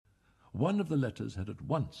One of the letters had at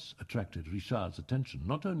once attracted Richard's attention,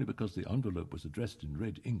 not only because the envelope was addressed in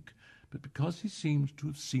red ink, but because he seemed to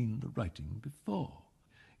have seen the writing before.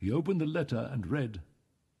 He opened the letter and read,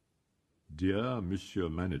 "Dear Monsieur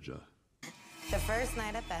Manager." The first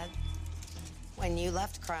night at bed, when you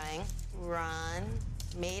left crying, Ron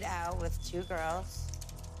made out with two girls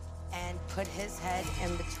and put his head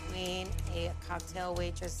in between a cocktail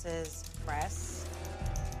waitress's breasts.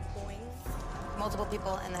 Boing. Multiple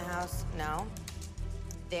people in the house know.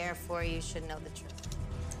 Therefore, you should know the truth.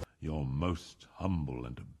 Your most humble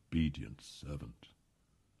and obedient servant,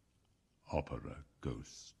 Opera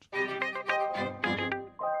Ghost.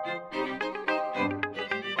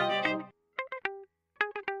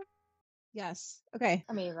 Yes. Okay.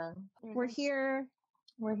 Amazing. We're here.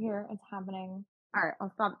 We're here. It's happening. All right,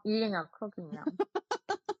 I'll stop eating our cooking now.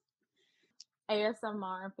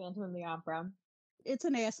 ASMR, Phantom of the Opera. It's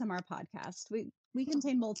an ASMR podcast. We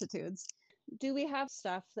contain multitudes. Do we have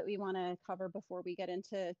stuff that we want to cover before we get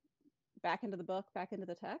back into the book, back into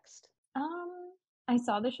the text? I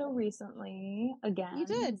saw the show recently again. You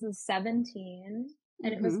did. This is 17,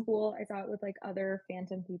 and it was cool. I saw it with like other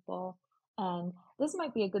Phantom people. And this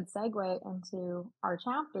might be a good segue into our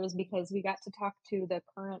chapters because we got to talk to the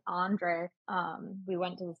current Andre. We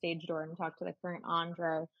went to the stage door and talked to the current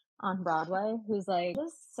Andre on Broadway, who's like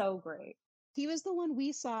just so great. He was the one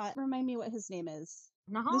we saw. Remind me what his name is.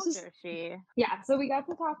 Nahal Joshi. Yeah, so we got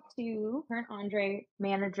to talk to current Andre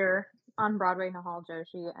manager on Broadway, Nahal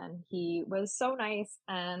Joshi, and he was so nice.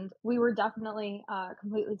 And we were definitely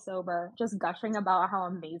completely sober, just gushing about how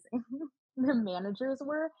amazing the managers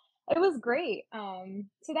were. It was great.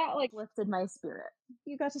 So that like lifted my spirit.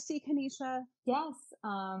 You got to see Kanisha. Yes.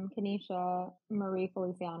 Kanisha Marie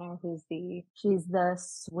Feliciano, she's the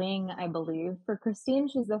swing, I believe, for Christine.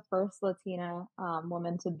 She's the first Latina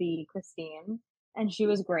woman to be Christine. And she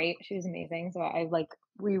was great. She was amazing. So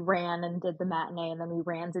we ran and did the matinee, and then we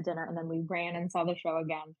ran to dinner, and then we ran and saw the show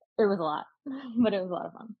again. It was a lot, but it was a lot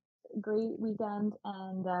of fun. Great weekend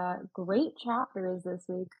and great chapters this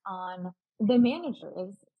week on the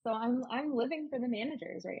managers. So I'm living for the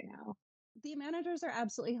managers right now. The managers are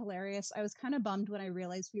absolutely hilarious. I was kind of bummed when I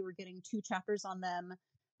realized we were getting 2 chapters on them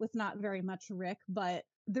with not very much Rick, but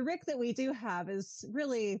the Rick that we do have is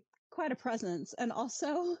really quite a presence. And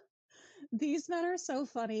also, these men are so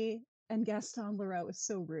funny, and Gaston Leroux is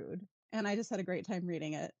so rude. And I just had a great time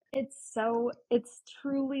reading it. It's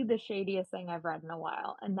truly the shadiest thing I've read in a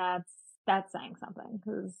while. And that's saying something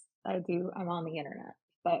because I'm on the internet.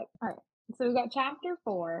 But all right. So we got chapter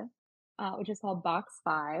 4, which is called Box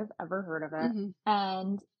 5. Ever heard of it? Mm-hmm.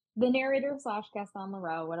 And the narrator / Gaston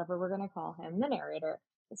Leroux, whatever we're going to call him, the narrator,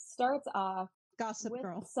 starts off Gossip with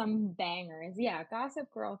Girl. Some bangers. Yeah, Gossip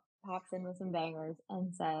Girl pops in with some bangers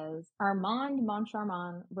and says, Armand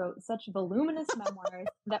Moncharmin wrote such voluminous memoirs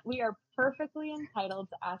that we are perfectly entitled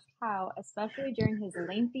to ask how, especially during his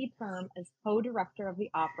lengthy term as co-director of the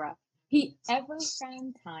opera, he ever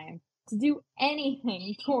found time to do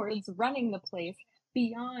anything towards running the place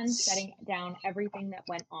beyond setting down everything that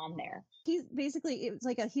went on there. He's basically, it's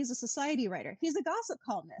like he's a society writer. He's a gossip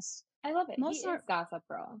columnist. I love it. He is Gossip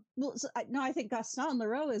Girl. Well, I think Gaston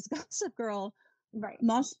Leroux is Gossip Girl. Right.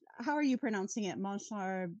 How are you pronouncing it?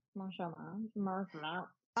 Moncharmin.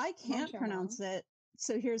 I can't pronounce it.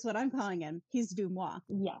 So here's what I'm calling him. He's Dumois.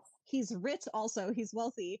 Yes. He's rich also. He's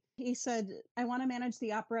wealthy. He said, I want to manage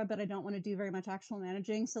the opera, but I don't want to do very much actual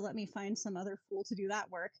managing. So let me find some other fool to do that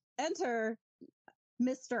work. Enter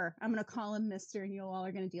Mr. I'm going to call him Mr. and you all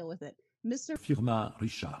are going to deal with it. Mr. Firmin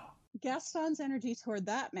Richard. Gaston's energy toward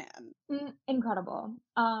that man. Incredible.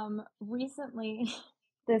 Recently,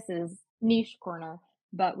 this is niche corner,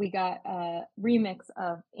 but we got a remix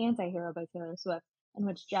of Antihero by Taylor Swift, in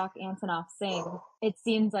which Jack Antonoff sings, "It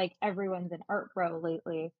seems like everyone's an art bro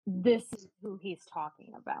lately. This is who he's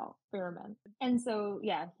talking about, Firmin." And so,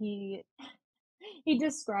 yeah, he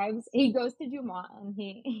describes, he goes to Dumas and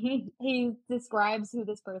he describes who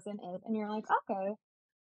this person is, and you're like, okay.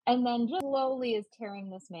 And then just slowly is tearing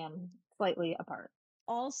this man slightly apart.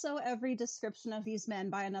 Also, every description of these men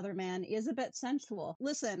by another man is a bit sensual.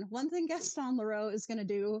 Listen, one thing Gaston Leroux is going to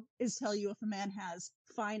do is tell you if a man has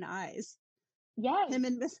fine eyes. Yes.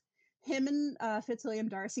 Him and Fitzwilliam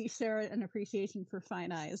Darcy share an appreciation for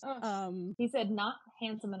fine eyes. He said, not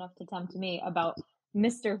handsome enough to tempt me about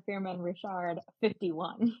Mr. Firmin Richard,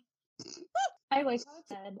 51. I like how it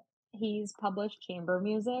said he's published chamber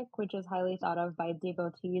music, which is highly thought of by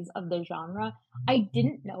devotees of the genre. I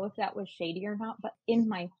didn't know if that was shady or not, but in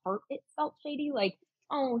my heart it felt shady. Like,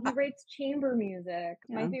 oh, he writes chamber music.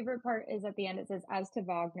 Yeah. My favorite part is at the end it says, as to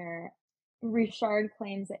Wagner, Richard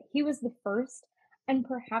claims that he was the first and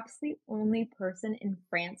perhaps the only person in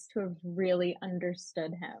France to have really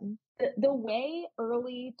understood him. The way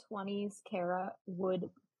early 20s Kara would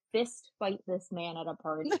fist fight this man at a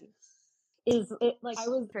party is it like I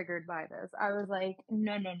was triggered by this. I was like,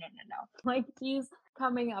 no, no, no, no, no. Like he's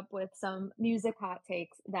coming up with some music hot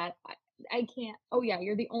takes that I can't. Oh yeah,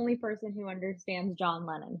 you're the only person who understands John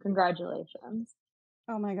Lennon. Congratulations.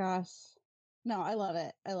 Oh my gosh. No, I love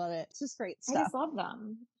it. I love it. It's just great I stuff. just love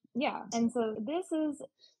them. Yeah. And so this is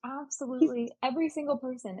absolutely every single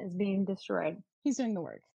person is being destroyed. He's doing the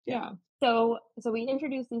work. Yeah. So we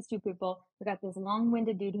introduce these two people. We got this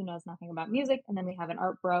long-winded dude who knows nothing about music, and then we have an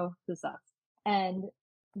art bro who sucks. And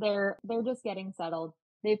they're just getting settled.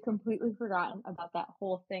 They've completely forgotten about that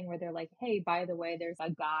whole thing where they're like, hey, by the way, there's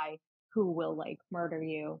a guy who will like murder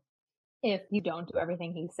you if you don't do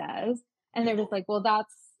everything he says. And they're just like, well,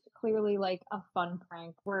 that's clearly like a fun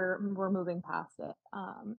prank. We're moving past it.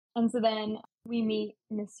 And so then we meet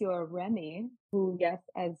Monsieur Remy, who, yes,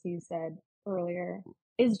 as you said earlier,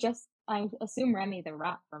 is just, I assume, Remy the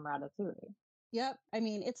rat from Ratatouille. Yep. I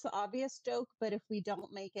mean, it's the obvious joke, but if we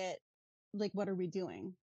don't make it, like, what are we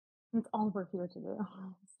doing? That's all we're here to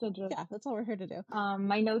do. Yeah, that's all we're here to do.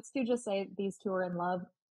 My notes do just say these two are in love.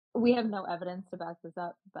 We have no evidence to back this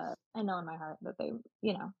up, but I know in my heart that they,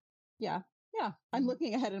 you know. Yeah. Yeah. I'm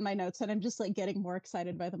looking ahead in my notes and I'm just like getting more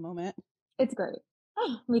excited by the moment. It's great.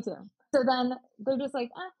 Me too. So then they're just like,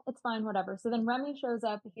 it's fine, whatever. So then Remy shows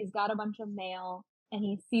up. He's got a bunch of mail and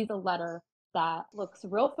he sees a letter that looks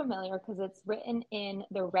real familiar because it's written in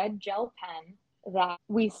the red gel pen that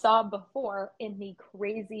we saw before in the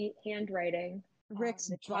crazy handwriting.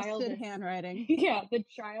 Rick's busted handwriting. Yeah, the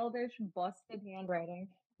childish busted handwriting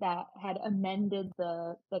that had amended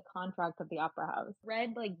the contract of the Opera House.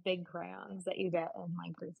 Red, like, big crayons that you get in,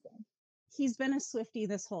 like, Brisbane. He's been a Swiftie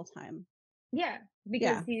this whole time. Yeah,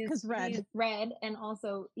 because he's red. He's red, and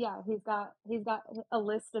also, yeah, he's got a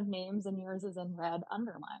list of names, and yours is in red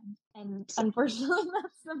underlined. And unfortunately,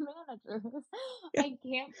 that's the manager's. Yeah. I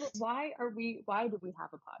can't. Why do we have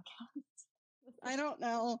a podcast? I don't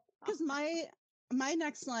know, because my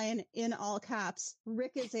next line in all caps,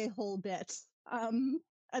 Rick is a whole bit.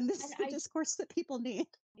 And this is the discourse that people need.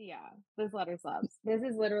 Yeah, this letter slaps. This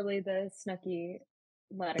is literally the Snooki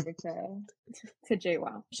letter to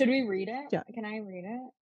JWoww. Should we read it? Yeah. Can I read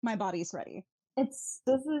it? My body's ready. This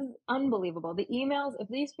is unbelievable. The emails, if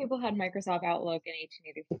these people had Microsoft Outlook in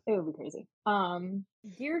 1884, it would be crazy.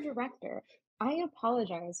 Dear director, I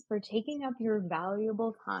apologize for taking up your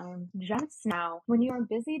valuable time just now when you are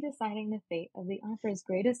busy deciding the fate of the opera's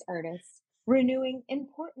greatest artists, renewing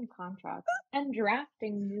important contracts, and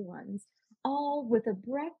drafting new ones, all with a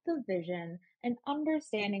breadth of vision, an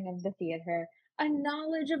understanding of the theater, a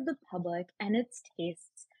knowledge of the public and its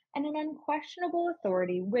tastes, and an unquestionable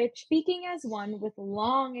authority which, speaking as one with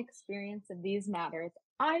long experience of these matters,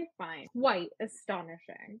 I find quite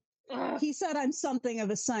astonishing. Ugh. He said I'm something of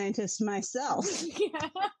a scientist myself. Yeah.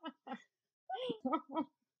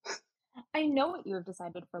 I know what you have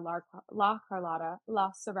decided for La Carlotta,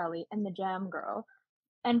 La Sorelli, and the Jam Girl,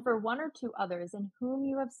 and for one or two others in whom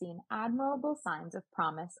you have seen admirable signs of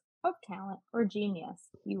promise, of talent, or genius.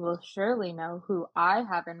 You will surely know who I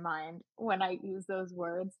have in mind when I use those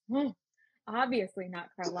words. Obviously not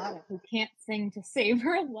Carlotta, who can't sing to save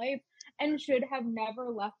her life and should have never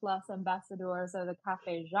left Les Ambassadeurs or the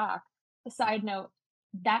Café Jacques. A side note,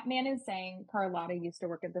 that man is saying Carlotta used to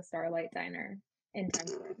work at the Starlight Diner in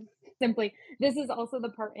Times Square. Simply, this is also the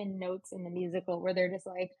part in Notes in the musical where they're just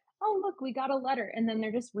like, oh, look, we got a letter. And then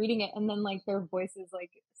they're just reading it. And then like their voices like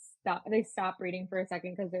stop reading for a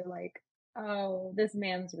second because they're like, oh, this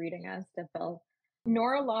man's reading us to Phil.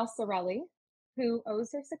 Nora La Sorelli, who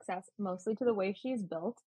owes her success mostly to the way she's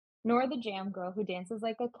built, nor the Jam Girl who dances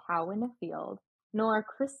like a cow in a field, nor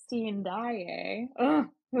Christine Daae,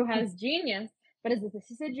 who has genius, but is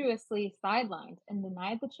assiduously sidelined and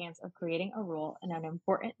denied the chance of creating a role in an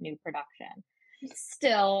important new production.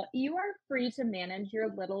 Still, you are free to manage your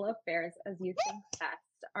little affairs as you think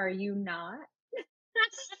best, are you not?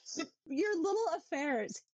 Your little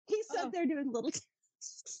affairs. He said they're doing little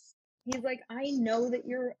tasks. He's like, I know that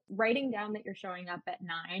you're writing down that you're showing up at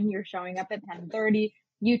 9, you're showing up at 10:30,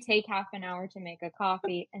 you take half an hour to make a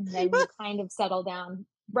coffee, and then you kind of settle down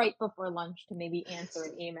right before lunch to maybe answer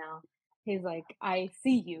an email. He's like, I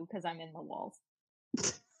see you because I'm in the walls.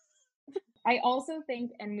 I also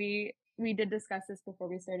think, and we did discuss this before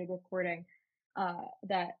we started recording,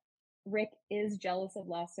 that Rick is jealous of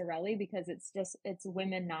La Sorelli because it's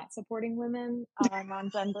women not supporting women,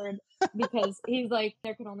 non-gendered, because he's like,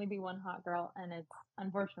 there can only be one hot girl, and it's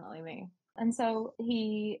unfortunately me. And so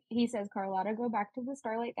he says, Carlotta, go back to the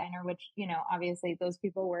Starlight Diner, which, you know, obviously those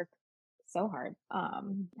people work so hard.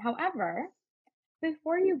 However,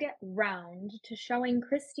 before you get round to showing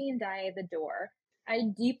Christine Daae the door, I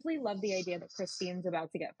deeply love the idea that Christine's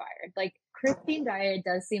about to get fired. Like, Christine Daae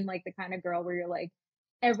does seem like the kind of girl where you're like,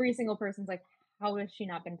 every single person's like, how has she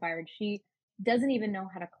not been fired? She doesn't even know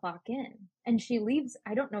how to clock in. And she leaves.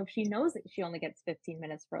 I don't know if she knows that she only gets 15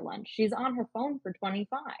 minutes for lunch. She's on her phone for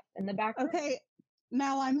 25 in the back room. Okay,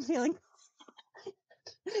 now I'm feeling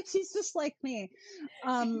she's just like me.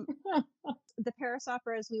 The Paris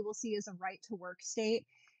Opera, as we will see, is a right to work state,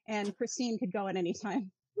 and Christine could go at any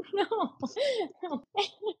time. No.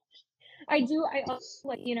 I also,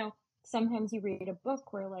 like, you know, sometimes you read a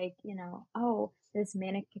book where, like, you know, oh, this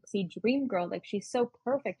manic pixie dream girl, like, she's so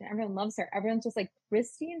perfect and everyone loves her. Everyone's just like,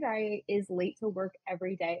 Christine Daae is late to work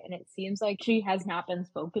every day, and it seems like she has not been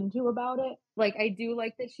spoken to about it. Like, I do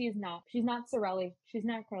like that she's not Sorelli, she's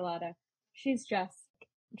not Carlotta, she's just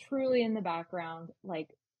truly in the background. Like,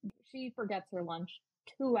 she forgets her lunch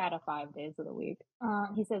 2 out of 5 days of the week.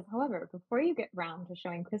 He says, however, before you get round to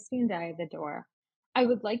showing Christine Daae the door, I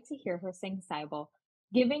would like to hear her sing Cybele,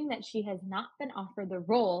 given that she has not been offered the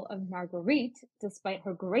role of Marguerite despite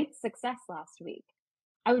her great success last week.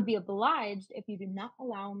 I would be obliged if you do not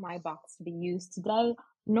allow my box to be used today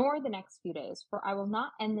nor the next few days, for I will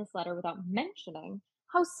not end this letter without mentioning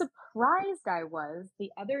how surprised I was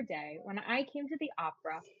the other day when I came to the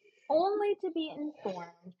opera only to be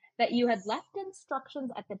informed that you had left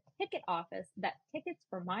instructions at the ticket office that tickets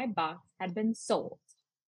for my box had been sold.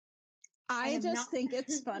 I just think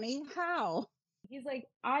it's funny. How? He's like,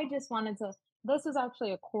 I just wanted to, this was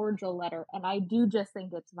actually a cordial letter, and I do just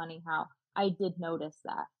think it's funny how I did notice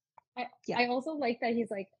that. I also like that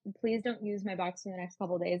he's like, please don't use my box for the next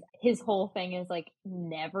couple of days. His whole thing is like,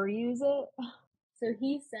 never use it. So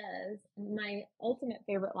he says, my ultimate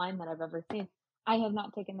favorite line that I've ever seen, I have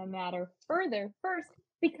not taken the matter further first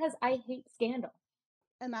because I hate scandal.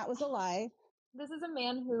 And that was a lie. This is a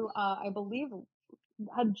man who I believe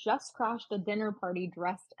had just crashed a dinner party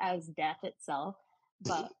dressed as death itself,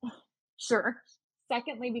 but sure.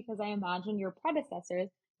 Secondly, because I imagine your predecessors,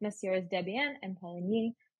 Messieurs Debian and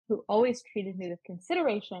Poligny, who always treated me with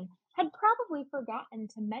consideration, had probably forgotten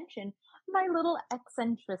to mention my little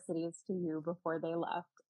eccentricities to you before they left.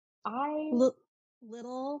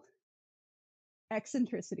 Little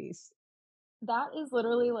eccentricities. That is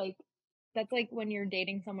literally like, that's like when you're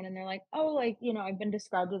dating someone and they're like, oh, like, you know, I've been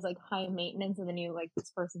described as like high maintenance, and then you like,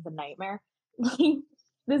 this person's a nightmare.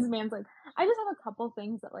 This man's like, I just have a couple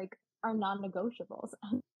things that like are non-negotiables.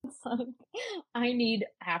 It's like, I need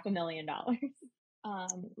 $500,000.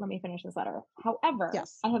 Let me finish this letter. However,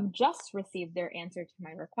 yes. I have just received their answer to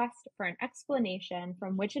my request for an explanation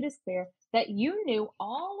from which it is clear that you knew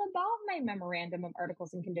all about my memorandum of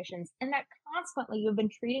articles and conditions, and that consequently you've been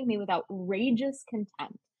treating me with outrageous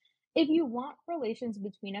contempt. If you want relations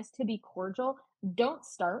between us to be cordial, don't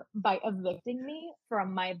start by evicting me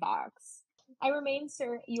from my box. I remain,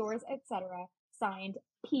 sir, yours, etc., signed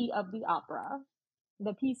P of the Opera.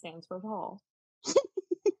 The P stands for Paul.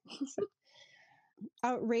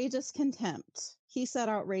 Outrageous contempt. He said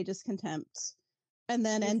outrageous contempt. And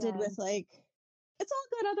then ended with like, it's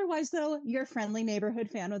all good otherwise, though. You're a friendly neighborhood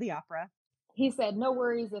fan of the opera. He said, no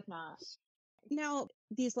worries if not. Now,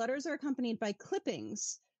 these letters are accompanied by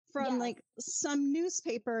clippings from like some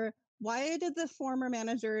newspaper. Why did the former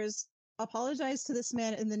managers apologize to this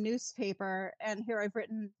man in the newspaper? And here I've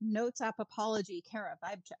written notes app apology, care of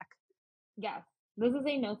Vibe Check. Yes, this is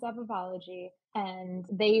a notes app apology, and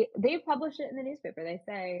they publish it in the newspaper. They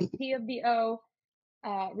say PFBO,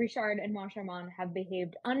 Richard and Moncharmin have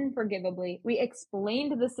behaved unforgivably. We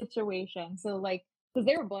explained the situation, so like, because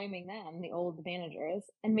they were blaming them, the old managers,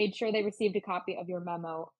 and made sure they received a copy of your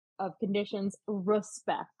memo of conditions.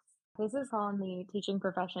 Respect. This is calling the teaching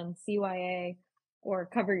profession CYA, or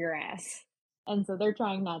cover your ass. And so they're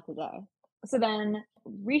trying not to die. So then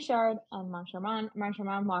Richard and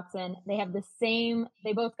Moncharmin walks in. They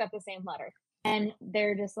both got the same letter. And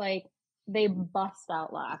they're just like, they bust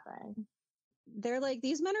out laughing. They're like,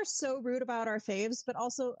 these men are so rude about our faves, but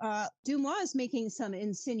also Dumois is making some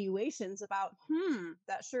insinuations about,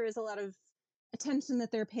 that sure is a lot of attention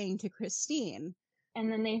that they're paying to Christine. And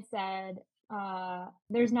then they said,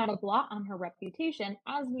 there's not a blot on her reputation.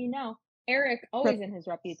 As we know, Eric always in his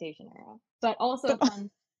reputation era, but also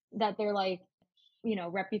fun that they're like, you know,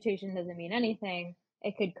 reputation doesn't mean anything.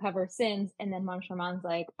 It could cover sins. And then Moncharmin's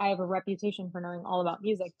like, I have a reputation for knowing all about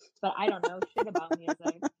music, but I don't know shit about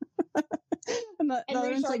music. And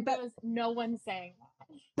Richard goes, no one's saying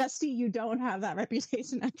Bestie, you don't have that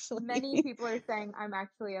reputation, actually. Many people are saying I'm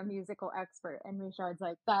actually a musical expert, and Richard's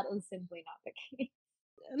like, that is simply not the case.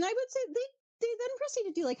 And I would say they then proceed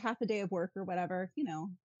to do like half a day of work or whatever, you know.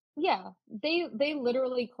 Yeah, they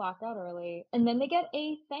literally clock out early, and then they get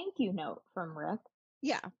a thank you note from Rick.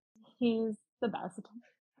 Yeah. He's the best.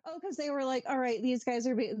 Oh, because they were like, all right, these guys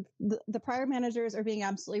are the prior managers are being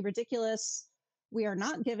absolutely ridiculous. We are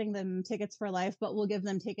not giving them tickets for life, but we'll give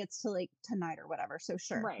them tickets to like tonight or whatever. So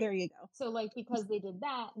sure, Right. there you go. So like, because they did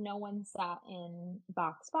that, no one sat in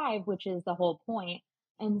box 5, which is the whole point.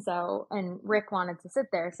 And so, and Rick wanted to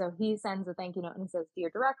sit there, so he sends a thank you note and he says, "Dear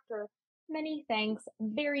director, many thanks,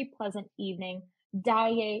 very pleasant evening,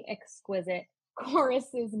 Daye exquisite,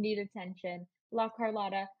 choruses need attention, La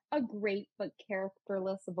Carlotta, a great but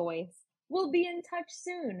characterless voice. We'll be in touch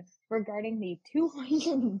soon regarding the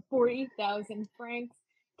 240,000 francs,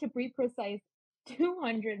 to be precise,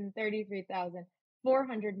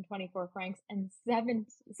 233,424 francs and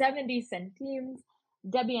 70 centimes.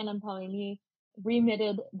 Debian and Poligny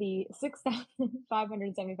remitted the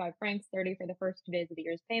 6,575 francs 30 for the first 2 days of the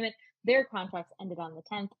year's payment. Their contracts ended on the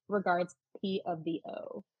 10th. Regards, P of the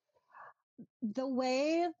O." The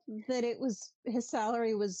way that it was, his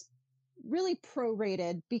salary was really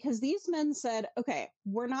prorated because these men said, okay,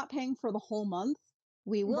 we're not paying for the whole month.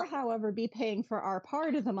 We will, Right. however, be paying for our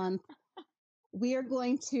part of the month. We are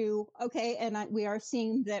going to, okay, and we are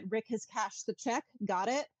seeing that Rick has cashed the check. Got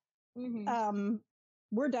it. Mm-hmm.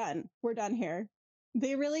 We're done. We're done here.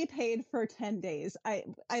 They really paid for 10 days. I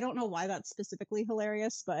don't know why that's specifically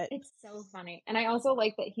hilarious, but it's so funny. And I also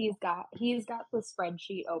like that he's got the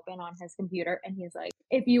spreadsheet open on his computer, and he's like,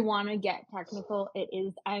 if you want to get technical,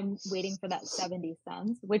 I'm waiting for that 70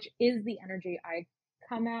 cents, which is the energy I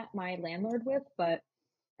come at my landlord with, but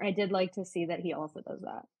I did like to see that he also does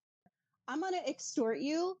that. I'm going to extort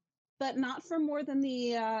you, but not for more than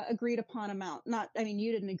the agreed upon amount. I mean,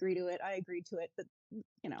 you didn't agree to it. I agreed to it, but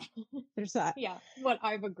you know, there's that. Yeah, what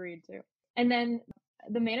I've agreed to. And then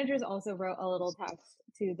the managers also wrote a little text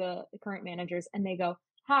to the current managers, and they go,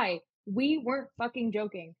 "Hi, we weren't fucking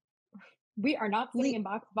joking. We are not sitting in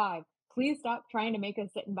box 5. Please stop trying to make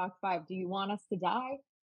us sit in box 5. Do you want us to die?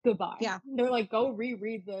 Goodbye." Yeah. They're like, go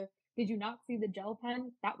reread did you not see the gel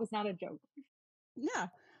pen? That was not a joke. Yeah.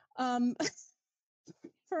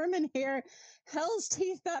 Furman here, hell's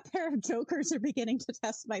teeth, that pair of jokers are beginning to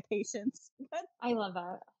test my patience. But I love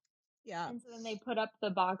that. yeah. And so then they put up the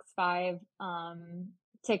box 5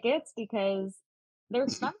 tickets because they're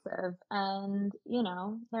expensive, and you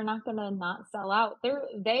know, they're not gonna not sell out.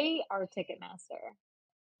 They are Ticketmaster.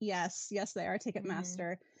 Yes, they are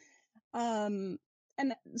Ticketmaster.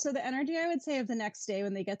 And so the energy, I would say, of the next day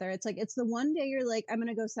when they get there, it's like, it's the one day you're like, I'm going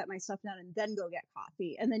to go set my stuff down and then go get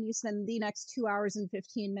coffee. And then you spend the next 2 hours and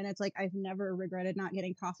 15 minutes. Like, I've never regretted not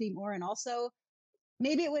getting coffee more. And also,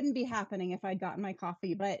 maybe it wouldn't be happening if I'd gotten my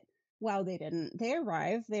coffee, but wow, they didn't. They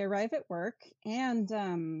arrive at work,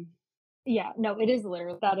 and yeah, no, it is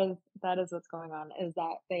literally, that is what's going on, is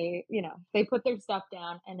that they, you know, they put their stuff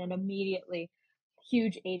down, and then immediately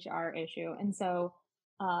huge HR issue. And so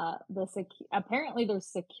apparently there's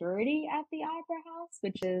security at the Opera House,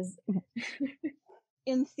 which is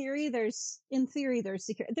in theory there's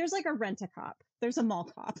security. There's like a rent-a-cop. There's a mall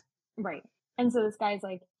cop. Right. And so this guy's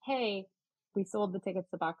like, "Hey, we sold the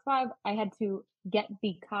tickets to box 5. I had to get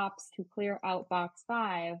the cops to clear out box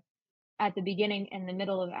 5 at the beginning and the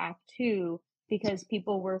middle of Act 2 because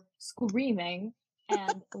people were screaming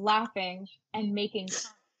and laughing and making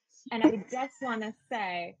comments." And I just want to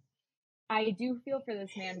say, I do feel for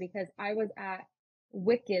this man because I was at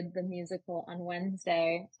Wicked the musical on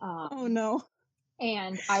Wednesday. Oh no.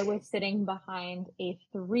 And I was sitting behind a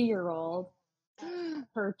 3-year-old,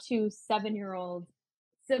 her 2 7-year-old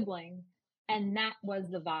siblings, and that was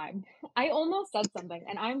the vibe. I almost said something,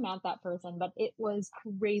 and I'm not that person, but it was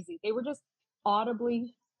crazy. They were just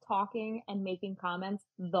audibly talking and making comments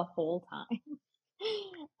the whole time.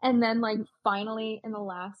 And then, like, finally, in the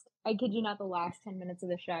last, I kid you not, the last 10 minutes of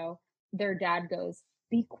the show, their dad goes,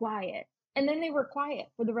 "Be quiet." And then they were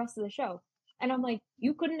quiet for the rest of the show. And I'm like,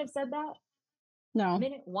 you couldn't have said that? No.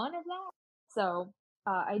 Minute 1 of that? So,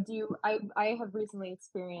 I have recently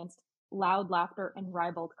experienced loud laughter and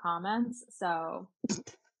ribald comments, so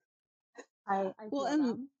I Well, feel and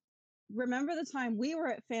them. remember the time we were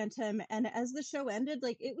at Phantom, and as the show ended,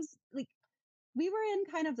 like, it was like we were in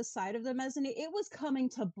kind of the side of the mezzanine. It was coming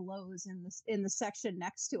to blows in the section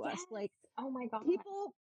next to us. Like, oh my god,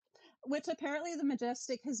 people, which apparently the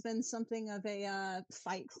Majestic has been something of a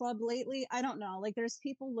fight club lately. I don't know. Like, there's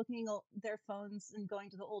people looking at their phones and going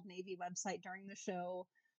to the Old Navy website during the show.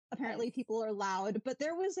 Apparently, nice. people are loud, but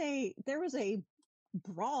there was a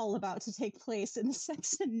brawl about to take place in the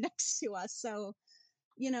section next to us. So,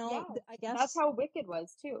 Yeah, I that's guess, how Wicked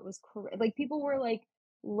was too. It was like people were like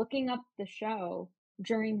looking up the show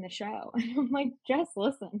during the show. And I'm like, Jess,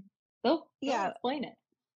 listen, they'll yeah, explain it.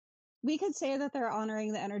 we could say that they're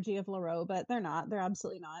honoring the energy of LaRoe, but they're not. They're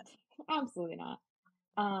absolutely not. Absolutely not.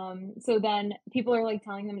 So then people are like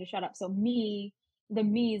telling them to shut up. So the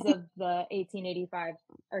me's of the 1885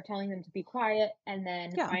 are telling them to be quiet. And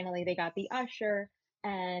then Yeah. finally they got the usher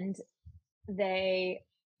and they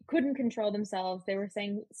couldn't control themselves. They were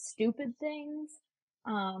saying stupid things.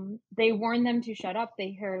 They warned them to shut up.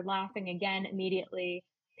 They heard laughing again immediately.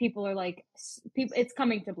 People are like, it's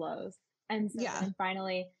coming to blows. And so Yeah. then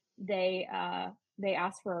finally they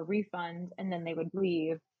asked for a refund and then they would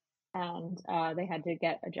leave and they had to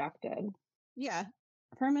get ejected. Yeah.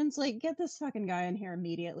 Herman's like, get this fucking guy in here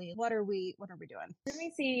immediately. What are we doing? Then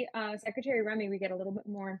we see Secretary Remy. We get a little bit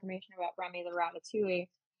more information about Remy the Ratatouille.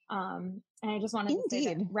 And I just wanted to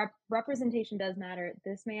say that representation does matter.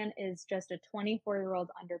 This man is just a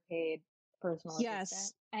 24-year-old underpaid personal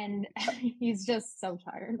assistant. And he's just so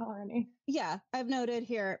tired already. Yeah, I've noted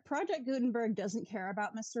here, Project Gutenberg doesn't care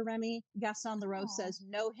about Mr. Remy. Gaston Leroux says,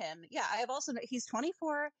 know him. Yeah, I have also, he's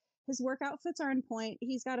 24. His work outfits are in point.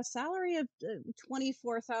 He's got a salary of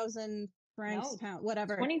 24,000 francs, pound,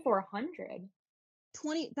 whatever. 2,400.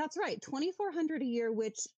 That's right, 2,400 a year,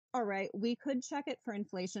 which, all right, we could check it for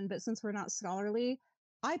inflation, but since we're not scholarly,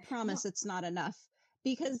 I promise it's not enough.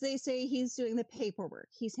 Because they say he's doing the paperwork.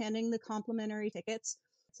 He's handing the complimentary tickets.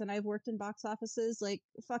 And I've worked in box offices. Like,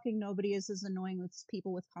 fucking nobody is as annoying as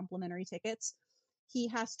people with complimentary tickets. He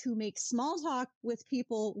has to make small talk with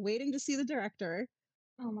people waiting to see the director.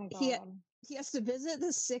 Oh my God. He has to visit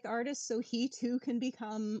the sick artist so he too can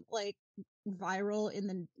become, like, viral in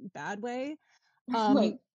the bad way.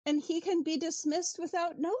 Right. And he can be dismissed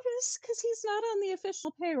without notice because he's not on the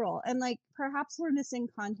official payroll. And, like, perhaps we're missing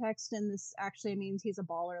context and this actually means he's a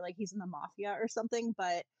baller, like he's in the mafia or something.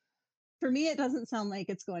 But for me, it doesn't sound like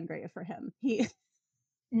it's going great for him.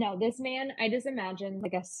 No, this man, I just imagine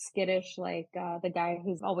like a skittish, like the guy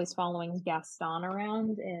who's always following Gaston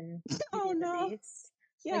around in Oh no.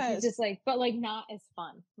 Yeah. Like, he's just like, but like not as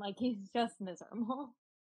fun. Like he's just miserable.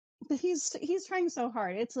 But he's trying so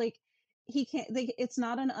hard. It's like, he can't, it's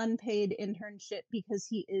not an unpaid internship because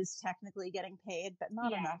he is technically getting paid, but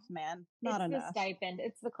not enough, man. Not enough. It's the stipend.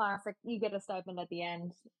 It's the classic, you get a stipend at the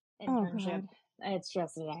end internship. It's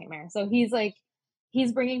just a nightmare. So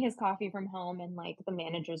he's bringing his coffee from home and like the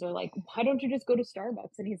managers are like, why don't you just go to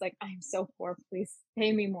Starbucks? And he's like, I'm so poor, please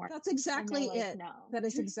pay me more. That's exactly it. No. That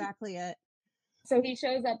is exactly it. So he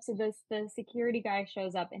shows up, so the security guy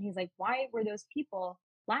shows up and he's like, why were those people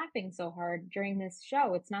laughing so hard during this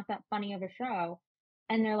show? It's not that funny of a show.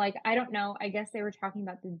 And they're like, I don't know. I guess they were talking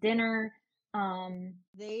about the dinner.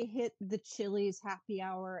 They hit the Chili's happy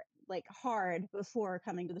hour like hard before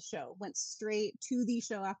coming to the show. Went straight to the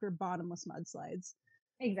show after bottomless mudslides.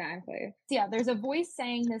 Exactly. So yeah, there's a voice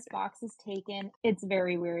saying this box is taken. It's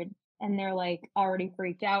very weird. And they're like already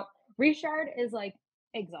freaked out. Richard is like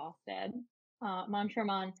exhausted.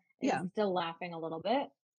 Montramon is still laughing a little bit.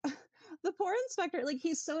 The poor inspector, like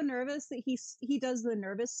he's so nervous that he does the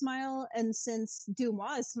nervous smile, and since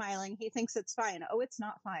Dumois is smiling, he thinks it's fine. Oh, it's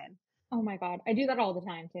not fine. Oh my God, I do that all the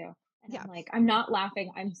time too. And I'm like, I'm not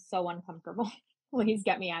laughing. I'm so uncomfortable. Please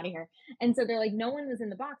get me out of here. And so they're like, no one was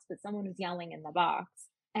in the box, but someone was yelling in the box.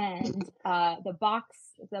 And the box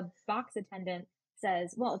attendant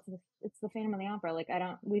says, well, it's the Phantom of the Opera. Like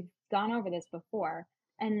we've gone over this before.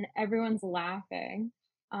 And everyone's laughing.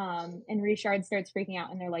 And Richard starts freaking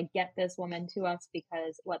out and they're like, get this woman to us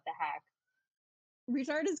because what the heck?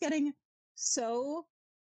 Richard is getting so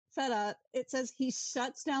fed up. It says he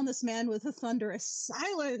shuts down this man with a thunderous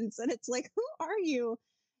silence. And it's like, who are you?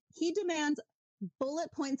 He demands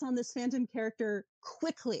bullet points on this Phantom character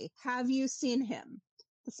quickly. Have you seen him?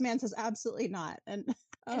 This man says absolutely not. And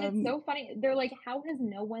it's so funny. They're like, how has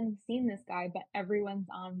no one seen this guy, but everyone's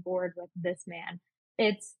on board with this man?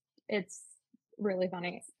 It's really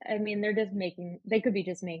funny. I mean, they could be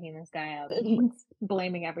just making this guy up and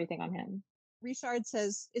blaming everything on him. Richard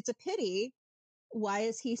says, it's a pity. Why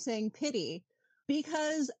is he saying pity?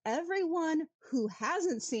 Because everyone who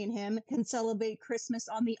hasn't seen him can celebrate Christmas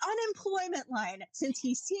on the unemployment line since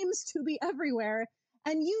he seems to be everywhere.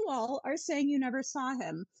 And you all are saying you never saw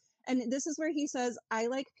him. And this is where he says, I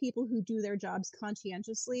like people who do their jobs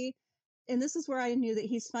conscientiously. And this is where I knew that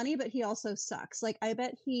he's funny, but he also sucks. Like, I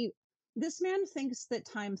bet this man thinks that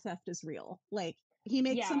time theft is real. Like, he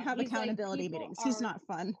makes them have accountability meetings. He's not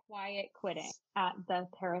fun. Quiet quitting at the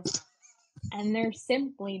Paris, and they're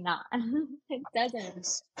simply not. It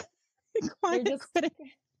doesn't. They're just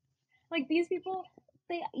like these people.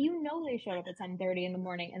 They showed up at 10:30 in the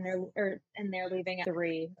morning and they're leaving at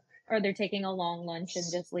 3, or they're taking a long lunch and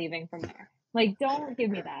just leaving from there. Like, don't give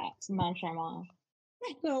me that, mon charmant.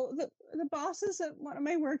 So the bosses at one of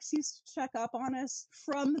my works used to check up on us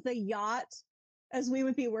from the yacht as we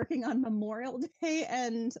would be working on Memorial Day,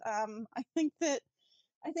 and I think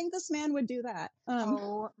this man would do that.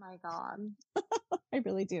 Oh my god, I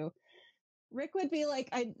really do. Rick would be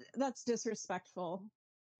like, that's disrespectful.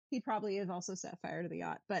 He'd probably have also set fire to the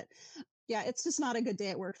yacht, but yeah, it's just not a good day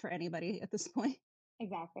at work for anybody at this point.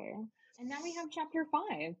 Exactly. And now we have chapter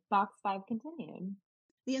 5, box 5 continued.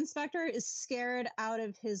 The inspector is scared out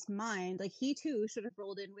of his mind. Like, he too should have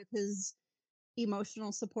rolled in with his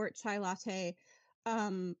emotional support chai latte.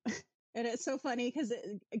 And it's so funny because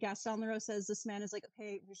Gaston Leroux says this man is like,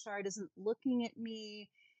 okay, Richard isn't looking at me.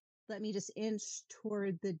 Let me just inch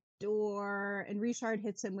toward the door. And Richard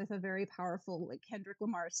hits him with a very powerful, like, Kendrick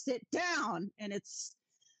Lamar, sit down. And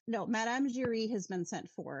no, Madame Giry has been sent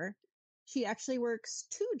for. She actually works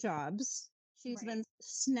 2 jobs. She's been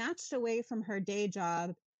snatched away from her day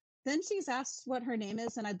job. Then she's asked what her name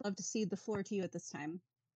is, and I'd love to cede the floor to you at this time.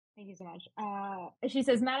 Thank you so much. She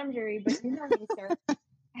says, Madame Giry, but you know me, sir.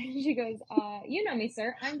 She goes, you know me,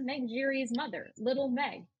 sir. I'm Meg Giry's mother, little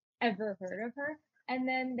Meg. Ever heard of her? And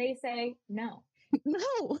then they say, no.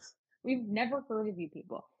 No. We've never heard of you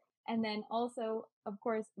people. And then also, of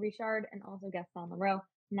course, Richard and also Gaston Leroux,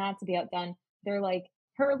 not to be outdone, they're like,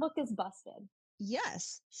 her look is busted.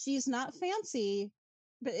 Yes, she's not fancy,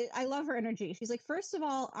 but I love her energy. She's like, first of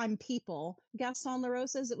all, I'm people. Gaston Leroux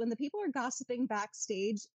says that when the people are gossiping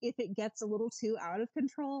backstage, if it gets a little too out of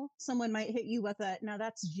control, someone might hit you with now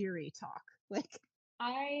that's Giry talk. Like,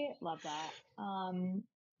 I love that.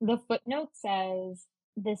 The footnote says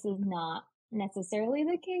this is not necessarily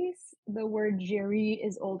the case. The word Giry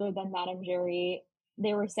is older than Madame Giry.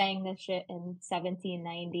 They were saying this shit in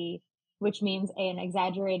 1790, which means an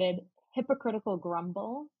exaggerated hypocritical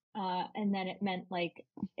grumble. And then it meant like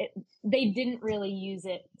they didn't really use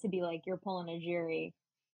it to be like, you're pulling a Giry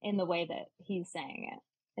in the way that he's saying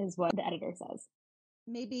it, is what the editor says.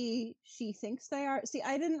 Maybe she thinks they are. See,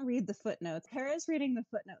 I didn't read the footnotes. Kara's reading the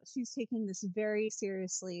footnotes. She's taking this very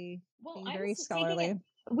seriously, being very scholarly.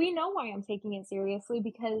 We know why I'm taking it seriously,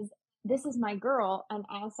 because this is my girl, and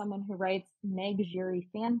as someone who writes Meg Giry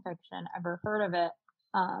fan fiction, ever heard of it?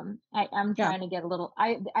 I am trying to get a little.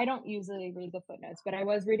 I don't usually read the footnotes, but I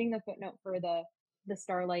was reading the footnote for the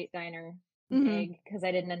Starlight Diner gig because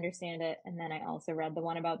I didn't understand it, and then I also read the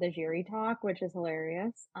one about the Giry talk, which is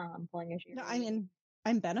hilarious. Pulling a Giry. No, I mean,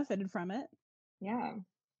 I'm benefited from it. Yeah,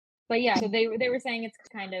 but yeah, so they were saying it's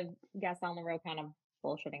kind of Gaston Leroux kind of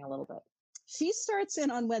bullshitting a little bit. She starts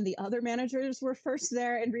in on when the other managers were first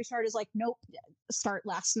there, and Richard is like, nope, start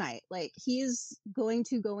last night. Like, he's going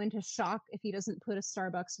to go into shock if he doesn't put a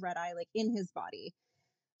Starbucks red eye, like, in his body.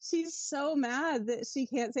 She's so mad that she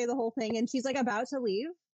can't say the whole thing, and she's, like, about to leave,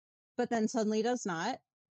 but then suddenly does not.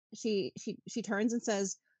 She turns and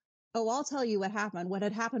says, oh, I'll tell you what happened. What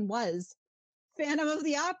had happened was, Phantom of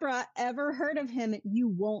the Opera, ever heard of him? You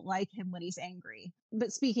won't like him when he's angry.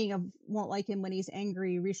 But speaking of won't like him when he's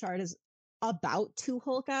angry, Richard is about to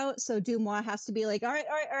Hulk out, so Dumois has to be like, all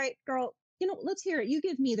right, girl, let's hear it. You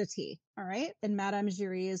give me the tea, all right? And Madame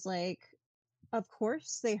Giry is like, of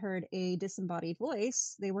course they heard a disembodied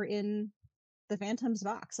voice. They were in the Phantom's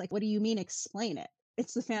box. Like, what do you mean explain it?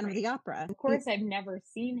 It's the Phantom of the Opera. Of course, I've never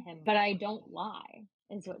seen him, but I don't lie,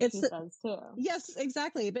 is what she says too. Yes,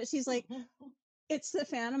 exactly. But she's like, it's the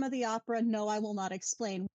Phantom of the Opera. No, I will not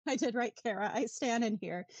explain. I did right, Kara. I stand in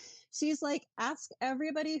here. She's like, ask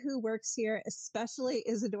everybody who works here, especially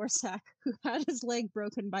Isidore Sack, who had his leg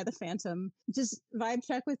broken by the Phantom. Just vibe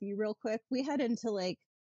check with you real quick. We head into like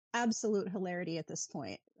absolute hilarity at this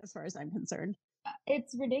point, as far as I'm concerned.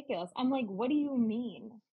 It's ridiculous. I'm like, what do you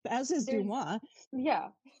mean? As is Dumois. Yeah.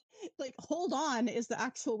 Like, hold on is the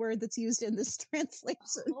actual word that's used in this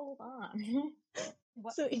translation. Hold on.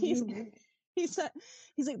 So he's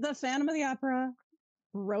like, the Phantom of the Opera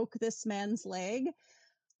broke this man's leg.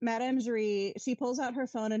 Madame Giry, she pulls out her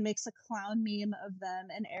phone and makes a clown meme of them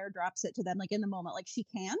and airdrops it to them, like, in the moment. Like, she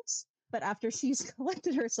can't, but after she's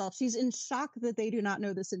collected herself, she's in shock that they do not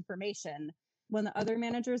know this information. When the other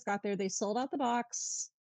managers got there, they sold out the box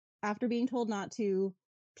after being told not to.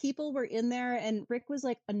 People were in there, and Rick was,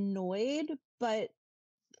 like, annoyed, but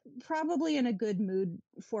probably in a good mood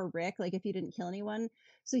for Rick, like, if he didn't kill anyone.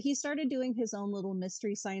 So he started doing his own little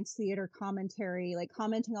Mystery Science Theater commentary, like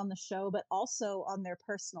commenting on the show, but also on their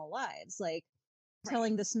personal lives. Like,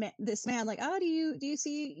 telling this man like, oh, do you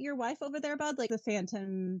see your wife over there, bud? Like the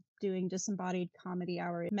Phantom doing disembodied comedy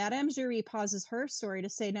hour. Madame Giry pauses her story to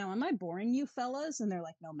say, now, am I boring you fellas? And they're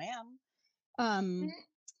like, no, ma'am.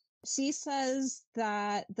 She says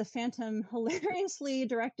that the Phantom hilariously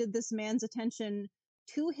directed this man's attention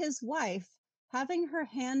to his wife, having her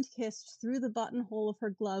hand kissed through the buttonhole of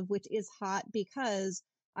her glove, which is hot because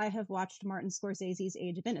I have watched Martin Scorsese's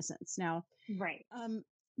Age of Innocence. Now, right.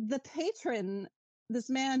 The patron, this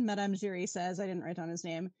man, Madame Giry says, I didn't write down his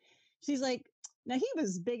name. She's like, now he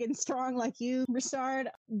was big and strong like you, Richard,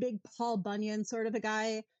 big Paul Bunyan sort of a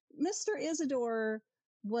guy. Mr. Isidore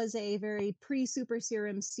was a very pre-super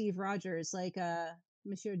serum Steve Rogers, like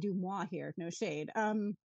Monsieur Dumois here, no shade.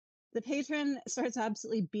 The patron starts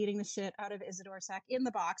absolutely beating the shit out of Isidore Sack in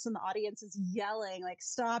the box, and the audience is yelling, like,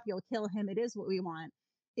 stop, you'll kill him, it is what we want.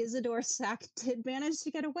 Isidore Sack did manage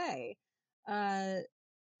to get away.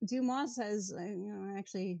 Dumois says, I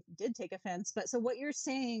actually did take offense. But so what you're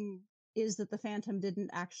saying is that the Phantom didn't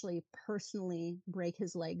actually personally break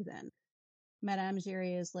his leg then. Madame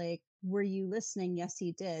Giry is like, were you listening? Yes,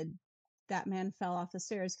 he did. That man fell off the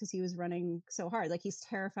stairs because he was running so hard. Like, he's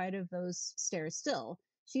terrified of those stairs still.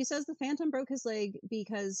 She says the Phantom broke his leg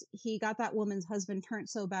because he got that woman's husband turned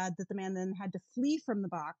so bad that the man then had to flee from the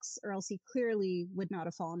box, or else he clearly would not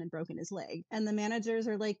have fallen and broken his leg. And the managers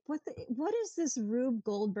are like, what is this Rube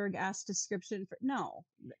Goldberg-ass description for? No.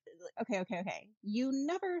 Okay. You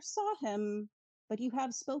never saw him, but you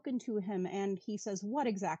have spoken to him, and he says, what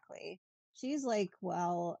exactly? She's like,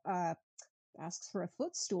 well, asks for a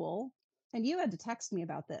footstool, and you had to text me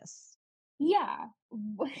about this. Yeah.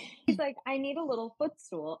 He's like, I need a little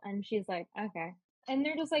footstool. And she's like, okay. And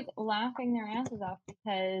they're just like laughing their asses off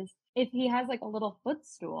because if he has like a little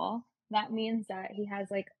footstool, that means that he has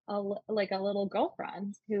like a little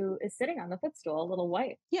girlfriend who is sitting on the footstool, a little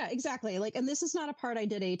wife. Yeah, exactly. Like, and this is not a part I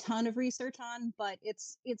did a ton of research on, but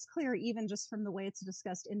it's clear even just from the way it's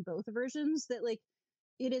discussed in both versions that like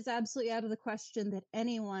it is absolutely out of the question that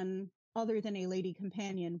anyone other than a lady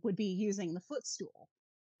companion would be using the footstool.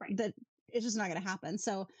 Right. That it's just not going to happen.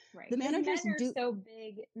 So right. The managers men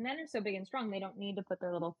are so big and strong, they don't need to put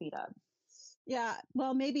their little feet up. Yeah,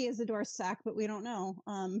 well, maybe Isidore Sack, but we don't know.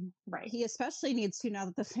 Right. He especially needs to now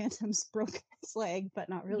that the Phantom's broken his leg, but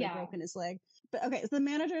not really broken his leg. But okay, so the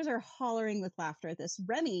managers are hollering with laughter at this.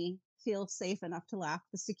 Remy feels safe enough to laugh.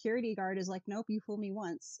 The security guard is like, nope, you fool me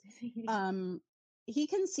once. He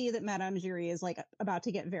can see that Madame Giry is like about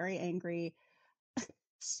to get very angry.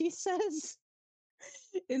 She says,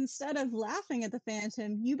 instead of laughing at the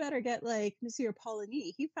Phantom, you better get like Monsieur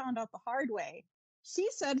Poligny. He found out the hard way. She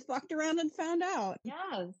said, fucked around and found out.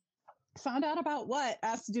 Yes. Found out about what?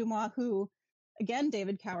 Asked Dumois, who, again,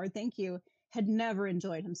 David Coward, thank you, had never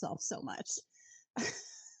enjoyed himself so much.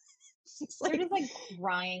 They're just like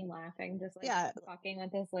crying, laughing, just like fucking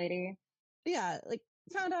with this lady. Yeah, like,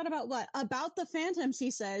 found out about what? About the Phantom, she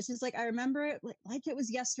says. She's like, I remember it like it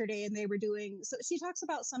was yesterday, and they were doing... So she talks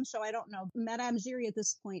about some show, I don't know. Madame Giry at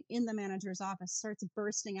this point in the manager's office starts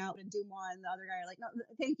bursting out, and Dumois and the other guy are like, no,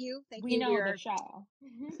 thank you. We know the show.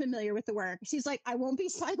 Familiar with the work. She's like, I won't be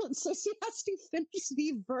silent, so she has to finish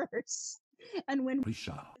the verse. And when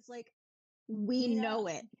Richard it's like, we know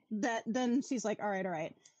it, then she's like, all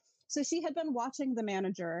right. So she had been watching the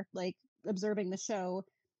manager, like, observing the show,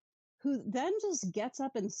 who then just gets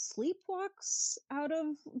up and sleepwalks out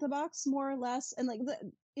of the box, more or less. And like,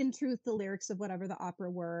 in truth, the lyrics of whatever the opera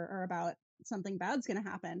were are about something bad's going to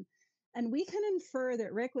happen. And we can infer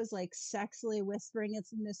that Rick was like sexily whispering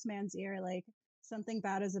in this man's ear, like, something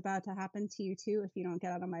bad is about to happen to you too if you don't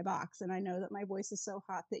get out of my box. And I know that my voice is so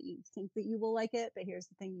hot that you think that you will like it, but here's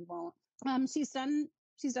the thing, you won't. She's done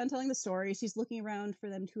telling the story. She's looking around for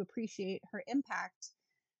them to appreciate her impact.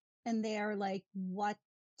 And they are like, what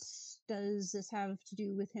does this have to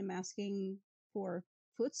do with him asking for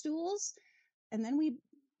footstools? And then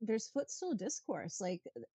there's footstool discourse. Like,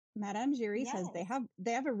 Madame Giry says they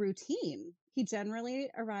have a routine. He generally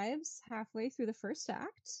arrives halfway through the first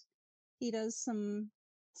act. He does some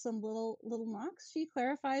little knocks. She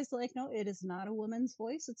clarifies, like, no, it is not a woman's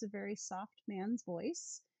voice. It's a very soft man's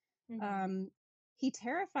voice. Mm-hmm. He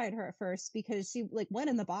terrified her at first because she like went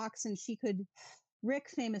in the box and she could... Rick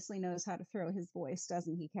famously knows how to throw his voice,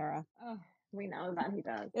 doesn't he, Kara? Oh, we know that he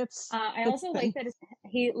does. I also like that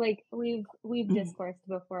he like we've discoursed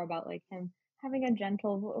before about like him having a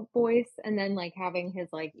gentle voice and then like having his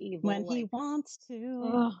like evil when like, he wants to.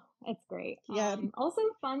 Oh, it's great. Yeah. Also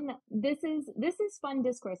fun. This is fun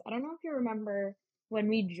discourse. I don't know if you remember when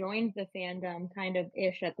we joined the fandom, kind of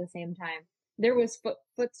ish at the same time. There was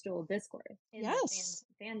footstool discourse in the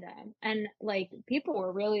fandom, and like people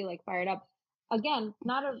were really like fired up. again,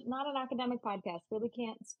 not an academic podcast, really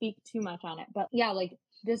can't speak too much on it, but yeah, like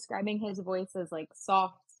describing his voice as like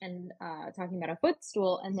soft and talking about a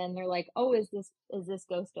footstool, and then they're like, oh, is this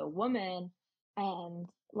ghost a woman? And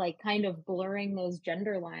like kind of blurring those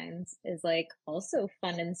gender lines is like also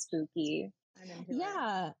fun and spooky. I'm into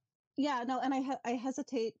it. Yeah, no, and I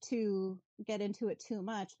hesitate to get into it too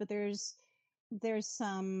much, but there's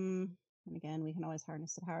some, and again, we can always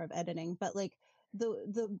harness the power of editing, but like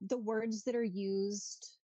the words that are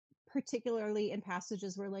used, particularly in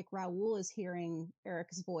passages where like Raoul is hearing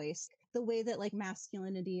Eric's voice, the way that like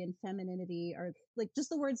masculinity and femininity are like just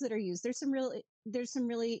the words that are used. There's some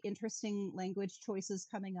really interesting language choices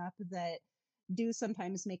coming up that do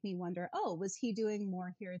sometimes make me wonder, oh, was he doing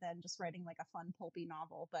more here than just writing like a fun pulpy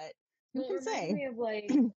novel? But who can It reminds say? me of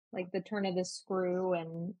like the Turn of the Screw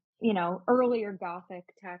and earlier Gothic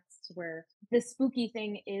texts where the spooky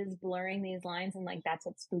thing is blurring these lines, and like that's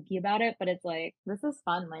what's spooky about it. But it's like, this is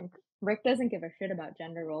fun. Like Rick doesn't give a shit about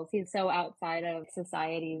gender roles. He's so outside of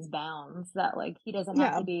society's bounds that like he doesn't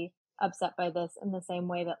have Yeah. to be upset by this in the same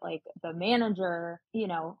way that like the manager,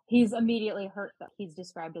 he's immediately hurt that he's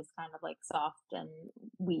described as kind of like soft and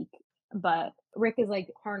weak. But Rick is like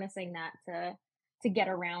harnessing that to get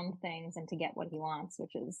around things and to get what he wants,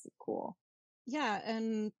 which is cool. Yeah,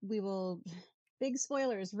 and we will big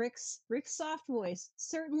spoilers, Rick's soft voice,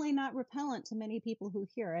 certainly not repellent to many people who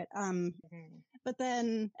hear it. But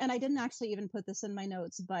then, and I didn't actually even put this in my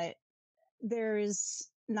notes, but there's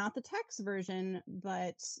not the text version,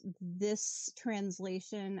 but this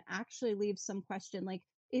translation actually leaves some question. Like,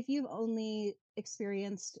 if you've only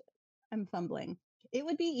experienced, I'm fumbling, it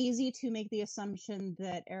would be easy to make the assumption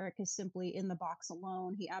that Eric is simply in the box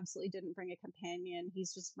alone. He absolutely didn't bring a companion.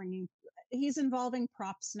 He's involving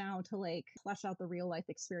props now to like flesh out the real life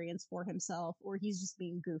experience for himself, or he's just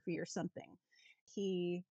being goofy or something.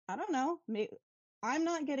 I don't know, I'm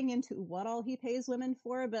not getting into what all he pays women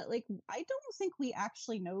for, but like, I don't think we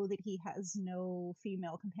actually know that he has no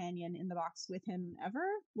female companion in the box with him ever.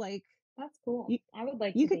 Like, that's cool. I would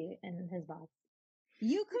like to be in his box.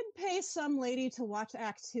 You could pay some lady to watch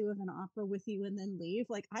Act 2 of an opera with you and then leave.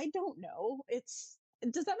 Like, I don't know. Does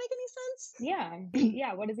that make any sense? Yeah.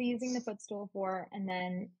 Yeah. What is he using the footstool for? And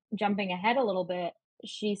then jumping ahead a little bit,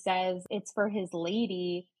 she says it's for his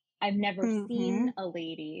lady. I've never seen a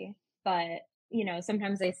lady, but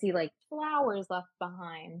sometimes I see like flowers left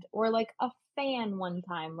behind, or like a fan one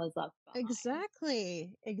time was left behind.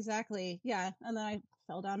 Exactly. Yeah. And then I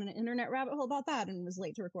fell down an internet rabbit hole about that and was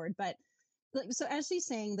late to record. But so as she's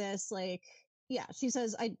saying this, like, yeah, she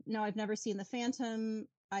says, I've never seen the Phantom.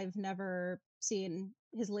 I've never seen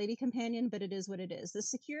his lady companion, but it is what it is. The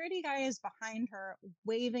security guy is behind her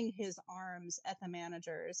waving his arms at the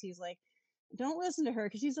managers. He's like, don't listen to her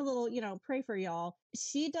because she's a little, pray for y'all.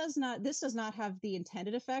 This does not have the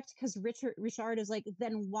intended effect because Richard is like,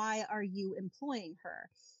 then why are you employing her?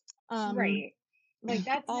 Right. Like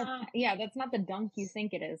that's not the dunk you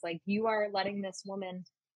think it is. Like you are letting this woman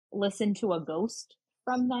listen to a ghost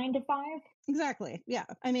from 9 to 5. Exactly. Yeah.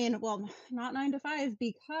 I mean, well, not 9 to 5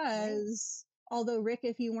 because although Rick,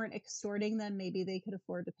 if you weren't extorting them, maybe they could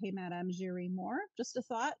afford to pay Madame Giry more. Just a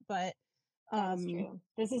thought, but that's true.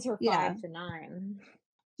 This is her 5 to 9.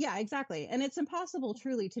 Yeah, exactly. And it's impossible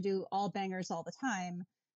truly to do all bangers all the time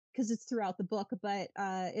because it's throughout the book. But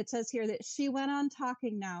it says here that she went on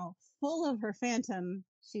talking now, full of her Phantom.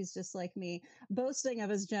 She's just like me, boasting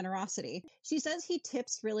of his generosity. She says he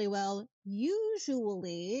tips really well,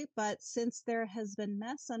 usually, but since there has been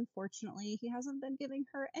mess, unfortunately, he hasn't been giving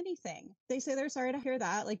her anything. They say they're sorry to hear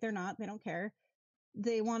that. Like, they don't care.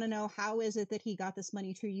 They want to know, how is it that he got this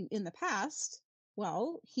money to you in the past?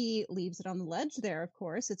 Well, he leaves it on the ledge there, of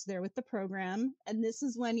course. It's there with the program. And this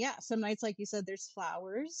is when, some nights, like you said, there's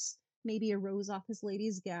flowers, maybe a rose off his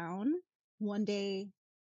lady's gown. One day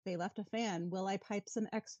they left a fan. Will I pipe some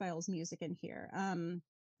X-Files music in here?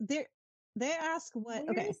 They ask what,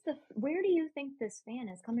 where do you think this fan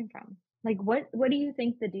is coming from? Like, what do you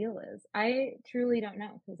think the deal is? I truly don't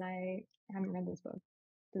know because I haven't read this book.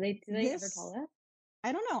 Do they ever tell us?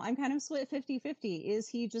 I don't know. I'm kind of split 50-50. Is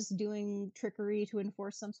he just doing trickery to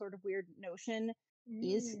enforce some sort of weird notion?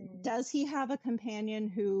 Does he have a companion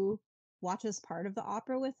who watches part of the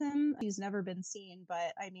opera with him? He's never been seen,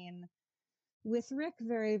 but I mean, with Rick,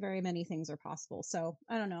 very, very many things are possible. So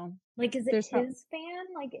I don't know. Like, is it his fan?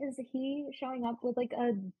 Like, is he showing up with like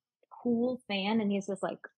a cool fan and he's just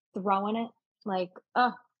like throwing it? Like,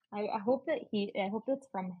 I hope that's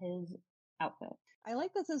from his outfit. I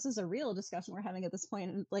like that this is a real discussion we're having at this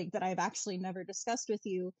point, and like that I've actually never discussed with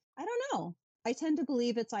you. I don't know. I tend to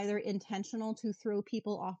believe it's either intentional to throw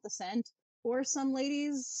people off the scent, Or some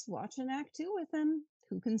ladies watch an act 2 with him.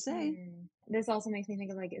 Who can say? This also makes me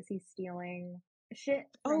think of like, is he stealing shit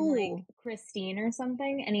from like Oh, Christine or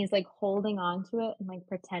something? And he's like holding on to it and like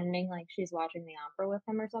pretending like she's watching the opera with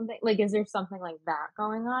him or something. Like, is there something like that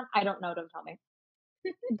going on? I don't know. Don't tell me.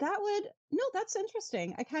 that's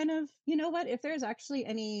interesting. I kind of, you know what? If there's actually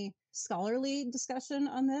any scholarly discussion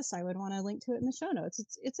on this, I would want to link to it in the show notes.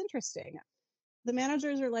 It's interesting. The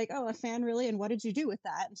managers are like, "Oh, a fan, really? And what did you do with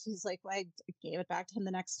that?" And she's like, "Well, I gave it back to him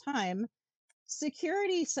the next time."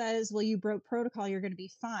 Security says, "Well, you broke protocol. You're going to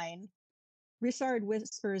be fine." Richard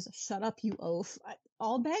whispers, "Shut up, you oaf."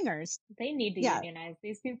 All bangers. They need to Yeah, unionize.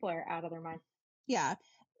 These people are out of their mind. yeah.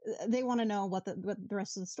 They want to know what the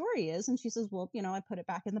rest of the story is, and she says, "Well, I put it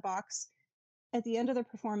back in the box." At the end of the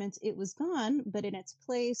performance, it was gone, but in its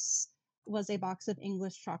place was a box of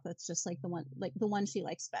English chocolates, just like the one she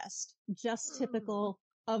likes best. Just typical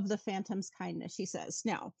of the Phantom's kindness, she says.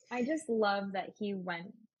 Now, I just love that he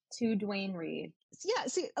went to Dwayne Reed yeah,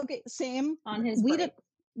 see, okay, same. on his break.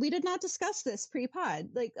 We did not discuss this pre-pod.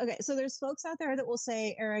 Like, okay, so there's folks out there that will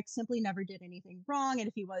say Eric simply never did anything wrong, and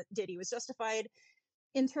if he was justified.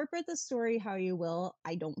 Interpret the story how you will.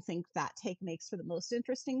 I don't think that take makes for the most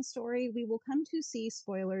interesting story. We will come to see,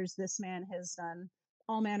 spoilers, this man has done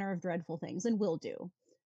all manner of dreadful things and will do.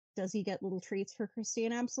 Does he get little treats for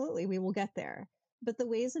Christine? Absolutely. We will get there. But the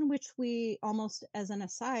ways in which we, almost as an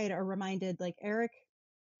aside, are reminded, like, Eric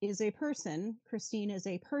is a person, Christine is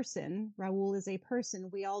a person, Raoul is a person.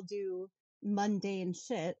 We all do mundane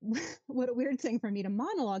shit. What a weird thing for me to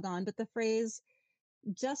monologue on, but the phrase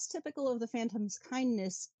just typical of the Phantom's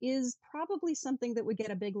kindness is probably something that would get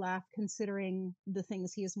a big laugh considering the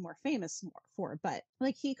things he is more famous for. But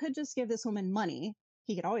like, he could just give this woman money.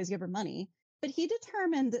 He could always give her money, but he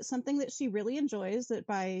determined that something that she really enjoys, that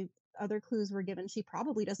by other clues were given, she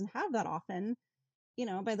probably doesn't have that often,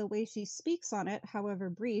 by the way she speaks on it, however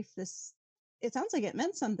brief, it sounds like it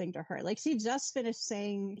meant something to her. Like, she just finished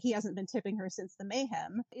saying he hasn't been tipping her since the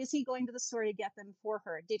mayhem. Is he going to the store to get them for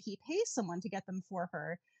her? Did he pay someone to get them for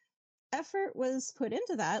her? Effort was put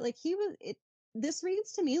into that. Like, this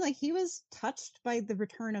reads to me like he was touched by the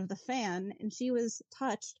return of the fan, and she was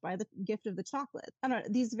touched by the gift of the chocolate. I don't know,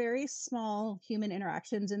 these very small human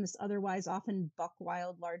interactions in this otherwise often buck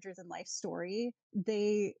wild, larger than life story,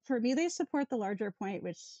 for me, they support the larger point,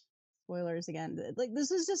 which, spoilers again, like,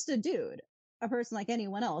 this was just a dude, a person like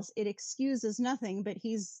anyone else. It excuses nothing, but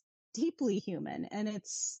he's deeply human, and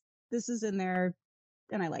this is in there,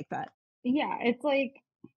 and I like that. Yeah, it's like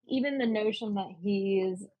even the notion that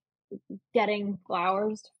he's getting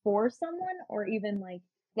flowers for someone, or even like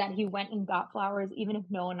that he went and got flowers even if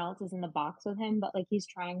no one else is in the box with him, but like he's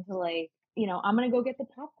trying to like, I'm gonna go get the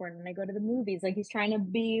popcorn when I go to the movies. Like, he's trying to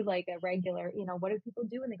be like a regular, what do people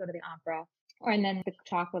do when they go to the opera? And then the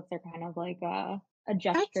chocolates are kind of like a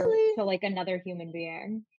gesture Actually, to like another human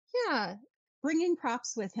being. yeah, bringing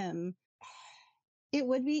props with him. It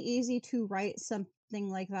would be easy to write something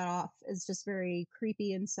like that off as just very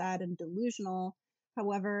creepy and sad and delusional.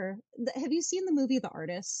 However, have you seen the movie The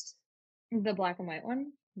Artist? The black and white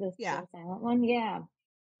one, the Yeah, silent one, yeah.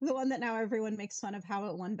 the one that now everyone makes fun of how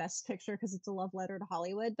it won Best Picture because it's a love letter to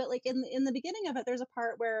Hollywood. But like, in the beginning of it, there's a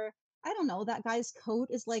part where, I don't know, that guy's coat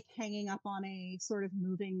is like hanging up on a sort of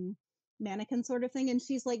moving mannequin sort of thing, and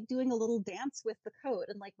she's like doing a little dance with the coat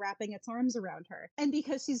and like wrapping its arms around her. And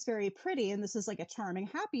because she's very pretty and this is like a charming,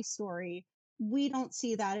 happy story, we don't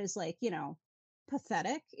see that as like,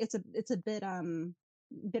 pathetic. It's a bit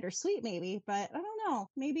bittersweet maybe, but I don't know.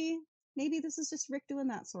 Maybe this is just Rick doing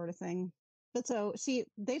that sort of thing. But so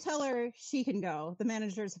they tell her she can go. The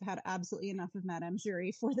managers have had absolutely enough of Madame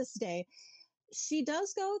Jury for this day. She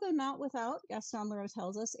does go, though not without, Gaston Leroux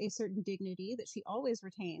tells us, a certain dignity that she always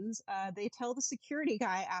retains. They tell the security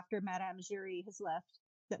guy after Madame Jury has left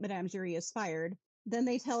that Madame Jury is fired. Then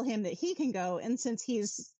they tell him that he can go, and since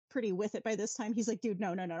he's pretty with it by this time, he's like, dude,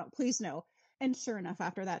 no, please no. And sure enough,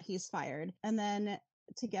 after that, he's fired. And then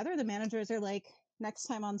together, the managers are like, next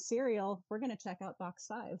time on Serial, we're going to check out Box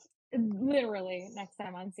 5. Literally, next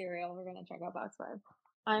time on Serial, we're going to check out Box 5.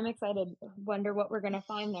 I'm excited. Wonder what we're going to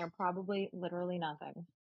find there. Probably literally nothing.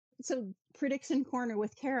 So, prediction corner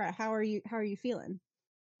with Kara, how are you feeling?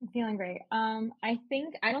 I'm feeling great. I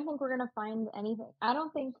don't think we're going to find anything. I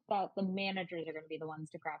don't think that the managers are going to be the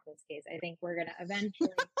ones to crack this case. I think we're going to eventually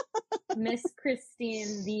Miss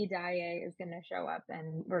Christine V. Daae is going to show up,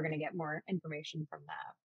 and we're going to get more information from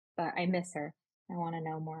that. But I miss her. I want to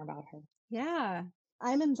know more about her. Yeah,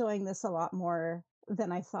 I'm enjoying this a lot more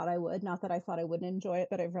than I thought I would. Not that I thought I wouldn't enjoy it,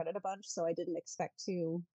 but I've read it a bunch, so I didn't expect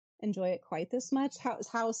to enjoy it quite this much.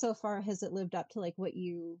 How so far has it lived up to like what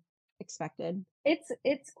you expected.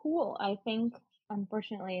 It's cool. I think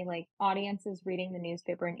unfortunately, like audiences reading the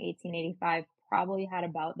newspaper in 1885 probably had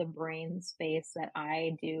about the brain space that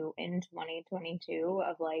I do in 2022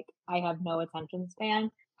 of like I have no attention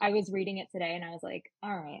span. I was reading it today and I was like,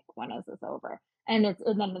 all right, when is this over? And then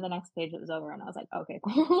in the next page it was over and I was like, okay,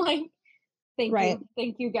 cool. Like Right.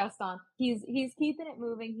 thank you, Gaston. He's keeping it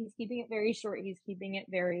moving. He's keeping it very short. He's keeping it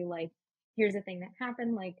very like, here's the thing that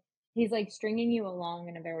happened. Like he's like stringing you along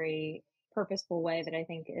in a very purposeful way that I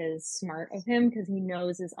think is smart of him because he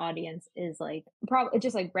knows his audience is like probably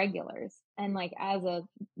just like regulars. And like as a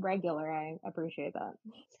regular, I appreciate that.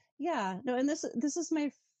 Yeah. No, and this is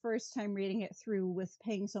my first time reading it through with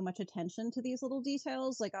paying so much attention to these little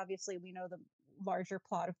details. Like obviously we know the larger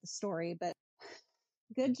plot of the story, but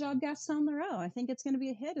good job, Gaston Leroux. I think it's going to be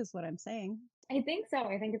a hit, is what I'm saying. I think so.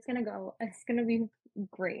 I think it's gonna be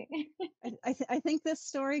great. I think this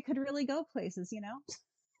story could really go places, you know?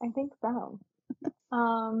 I think so.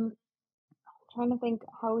 Trying to think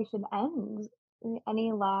how we should end.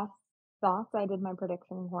 Any last thoughts? I did my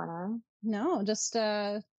prediction corner. No, just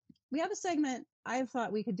we have a segment. I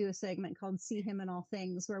thought we could do a segment called See Him in All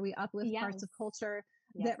Things, where we uplift parts of culture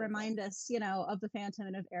that remind us, you know, of the Phantom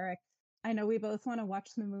and of Eric. I know we both want to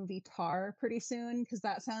watch the movie Tar pretty soon because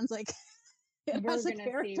that sounds like we're gonna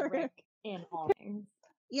see Rick in all things.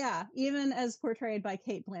 Yeah, even as portrayed by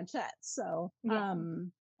Cate Blanchett. So, yeah.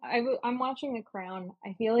 I'm watching The Crown.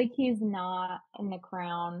 I feel like he's not in The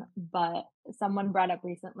Crown, but someone brought up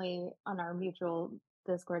recently on our mutual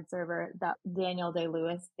Discord server that Daniel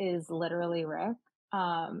Day-Lewis is literally Rick.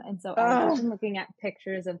 And so I've been looking at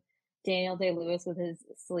pictures of Daniel Day-Lewis with his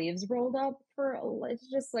sleeves rolled up it's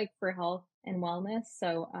just like for health and wellness.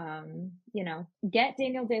 So, you know, get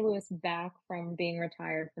Daniel Day-Lewis back from being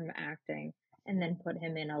retired from acting and then put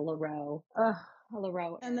him in a Leroux.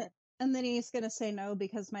 Leroux. And then he's going to say no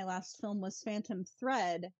because my last film was Phantom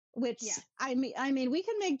Thread, which I mean, we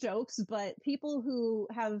can make jokes, but people who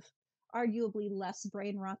have arguably less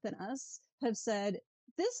brain rot than us have said,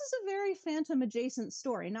 this is a very Phantom adjacent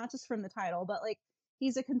story, not just from the title, but like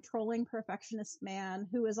he's a controlling perfectionist man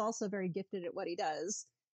who is also very gifted at what he does.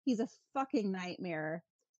 He's a fucking nightmare.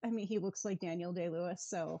 I mean, he looks like Daniel Day-Lewis,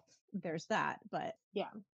 so there's that, but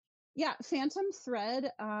yeah, Phantom Thread,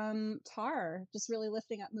 Tar, just really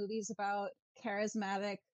lifting up movies about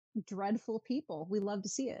charismatic, dreadful people. We love to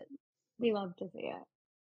see it. We love to see it.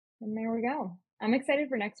 And there we go. I'm excited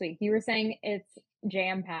for next week. You were saying it's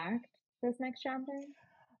jam-packed, this next chapter?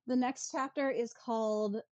 The next chapter is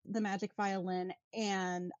called The Magic Violin,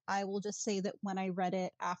 and I will just say that when I read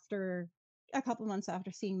it after a couple months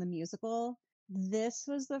after seeing the musical, this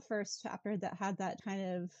was the first chapter that had that kind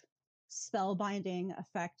of spellbinding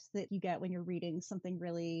effect that you get when you're reading something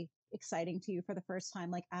really exciting to you for the first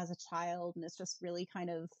time, like as a child. And it's just really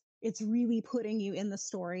it's really putting you in the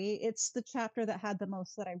story. It's the chapter that had the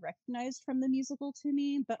most that I recognized from the musical to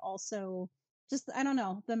me, but also just, I don't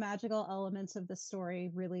know, the magical elements of the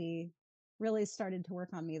story really, really started to work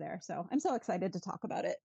on me there. So I'm so excited to talk about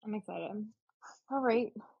it. I'm excited. All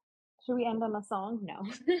right. Should we end on a song? No.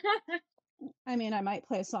 I mean, I might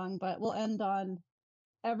play a song, but we'll end on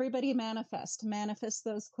everybody manifest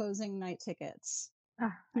those closing night tickets.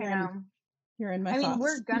 I know. You're in my thoughts. I mean,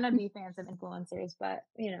 we're gonna be fans of influencers, but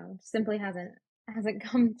you know, simply hasn't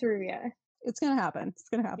come through yet. It's gonna happen.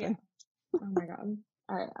 Yeah. Oh my god.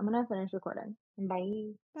 All right, I'm gonna finish recording.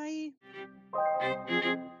 Bye. Bye.